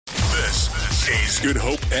Good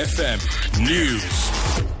Hope FM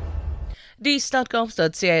News. Die stad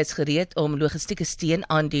Kaapstad sê hy is gereed om logistieke steun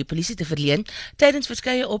aan die polisie te verleen tydens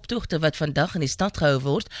verskeie optogte wat vandag in die stad gehou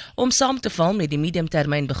word om saam te val met die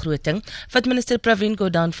mediumtermyn begroting wat Minister Pravin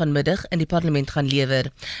Gordhan vanmiddag in die Parlement gaan lewer.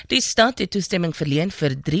 Die stad het toestemming verleen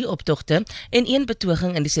vir 3 optogte en 1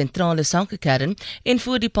 betoging in die sentrale sakekern en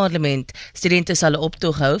voor die Parlement. Studente sal 'n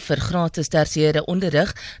optog hou vir gratis tersiêre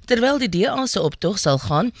onderrig, terwyl die DA se optog sal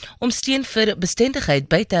gaan om steun vir bestendigheid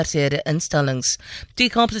by tersiêre instellings. Die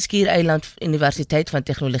Kaapse Skiereiland Universiteit van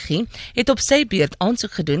Tegnologie het op sy beurt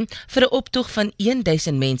aansoek gedoen vir 'n optog van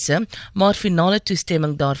 1000 mense, maar finale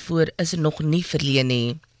toestemming daarvoor is nog nie verleen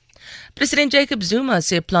nie. President Jacob Zuma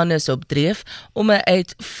sê planne is op dreef om 'n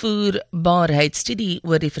uitvoerbaarheidsstudie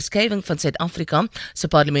oor die verskywing van Suid-Afrika se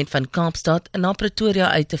Parlement van Kaapstad na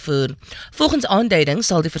Pretoria uit te voer. Volgens aanduiding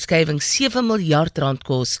sal die verskywing 7 miljard rand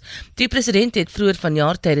kos. Die president het vroeër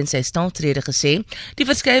vanjaar tydens sy staatsrede gesê, die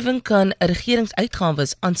verskywing kan 'n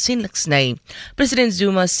regeringsuitgawes aansienlik sny. President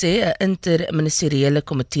Zuma sê 'n interministeriële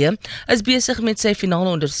komitee is besig met sy finale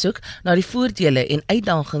ondersoek na die voordele en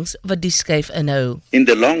uitdagings wat die skuif inhou. In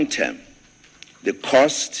the long term, the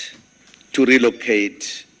cost to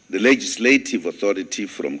relocate the legislative authority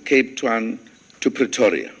from Cape Town to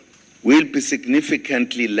Pretoria will be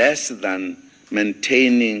significantly less than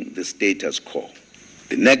maintaining the status quo.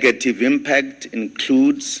 The negative impact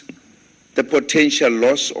includes the potential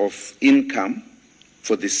loss of income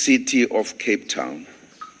for the city of Cape Town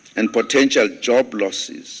and potential job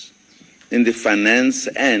losses in the finance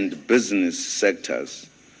and business sectors,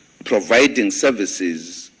 providing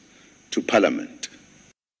services to Parlement.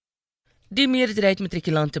 Die meerderheid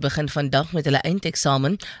matrikulante begin vandag met hulle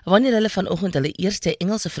eindeksamen, wanneer hulle vanoggend hulle eerste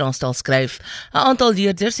Engelse vraestel skryf. 'n Aantal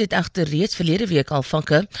leerders het egter reeds verlede week al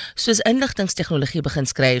vakke, soos inligtingstegnologie begin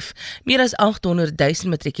skryf. Meer as 800 000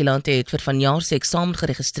 matrikulante het vir vanjaar se eksamen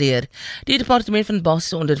geregistreer. Die Departement van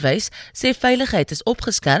Basiese Onderwys sê veiligheid is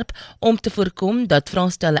opgeskerp om te voorkom dat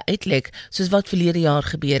vraestelle uitlek, soos wat verlede jaar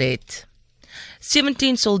gebeur het.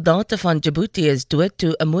 17 soldate van Djibouti is dood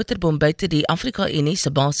toe 'n motorbom buite die Afrika-Unie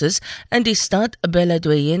se basis in die stad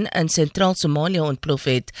Beledweyne in sentraal Somalië ontplof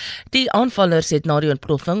het. Die aanvallers het na die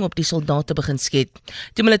ontploffing op die soldate begin skiet.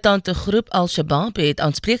 Die militante groep Al-Shabaab het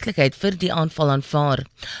aanspreeklikheid vir die aanval aanvaar.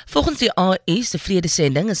 Volgens die AU se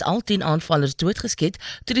vredesending is al 10 aanvallers doodgeskiet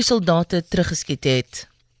toe die soldate teruggeskiet het.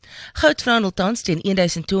 Goud verhandel tans teen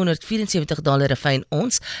 $1,274 'n fyn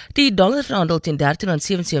ons, die dollar verhandel teen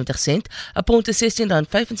R13.77, 'n pond is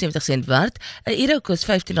R16.75 werd, 'n euro kos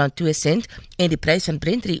R15.02 en die prys van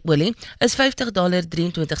Brent olie is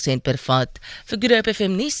 $50.23 per vat. Vir Good Hope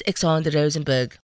FM nuus, ek is Rosenburg.